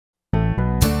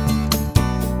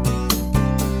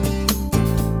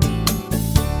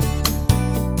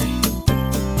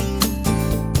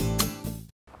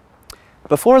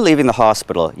Before leaving the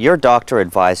hospital, your doctor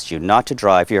advised you not to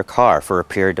drive your car for a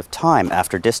period of time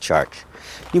after discharge.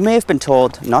 You may have been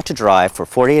told not to drive for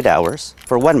 48 hours,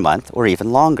 for 1 month, or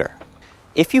even longer.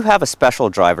 If you have a special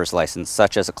driver's license,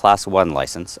 such as a Class 1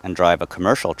 license and drive a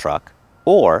commercial truck,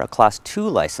 or a Class 2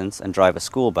 license and drive a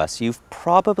school bus, you've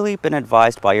probably been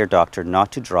advised by your doctor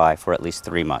not to drive for at least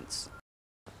 3 months.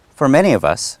 For many of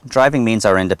us, driving means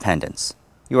our independence.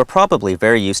 You are probably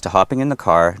very used to hopping in the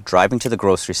car, driving to the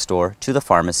grocery store, to the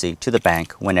pharmacy, to the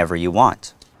bank, whenever you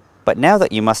want. But now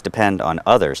that you must depend on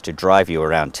others to drive you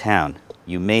around town,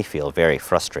 you may feel very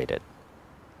frustrated.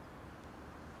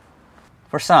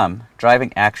 For some,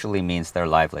 driving actually means their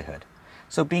livelihood,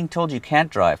 so being told you can't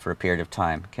drive for a period of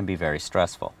time can be very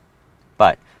stressful.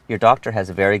 But your doctor has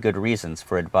very good reasons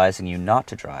for advising you not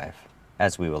to drive,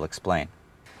 as we will explain.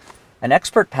 An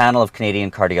expert panel of Canadian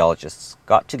cardiologists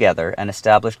got together and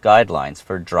established guidelines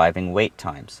for driving wait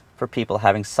times for people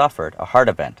having suffered a heart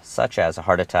event, such as a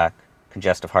heart attack,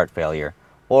 congestive heart failure,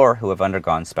 or who have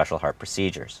undergone special heart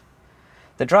procedures.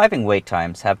 The driving wait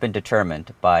times have been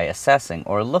determined by assessing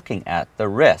or looking at the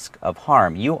risk of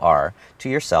harm you are to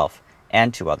yourself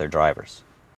and to other drivers.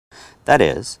 That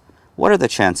is, what are the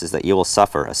chances that you will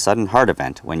suffer a sudden heart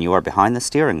event when you are behind the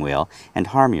steering wheel and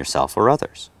harm yourself or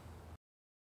others?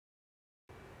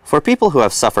 For people who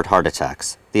have suffered heart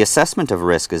attacks, the assessment of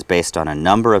risk is based on a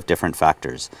number of different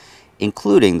factors,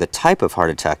 including the type of heart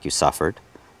attack you suffered,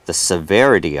 the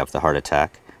severity of the heart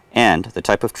attack, and the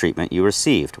type of treatment you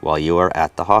received while you are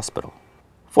at the hospital.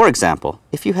 For example,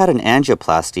 if you had an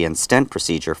angioplasty and stent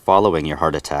procedure following your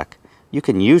heart attack, you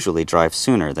can usually drive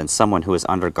sooner than someone who has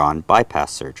undergone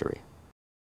bypass surgery.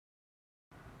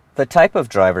 The type of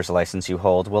driver's license you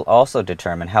hold will also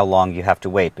determine how long you have to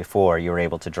wait before you are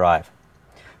able to drive.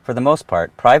 For the most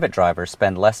part, private drivers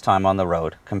spend less time on the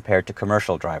road compared to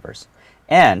commercial drivers,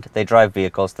 and they drive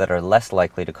vehicles that are less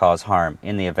likely to cause harm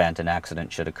in the event an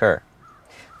accident should occur.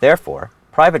 Therefore,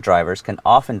 private drivers can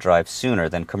often drive sooner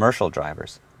than commercial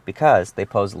drivers because they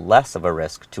pose less of a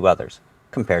risk to others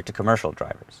compared to commercial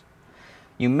drivers.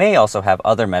 You may also have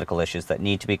other medical issues that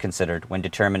need to be considered when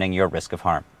determining your risk of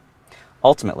harm.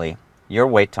 Ultimately, your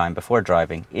wait time before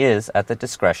driving is at the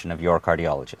discretion of your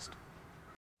cardiologist.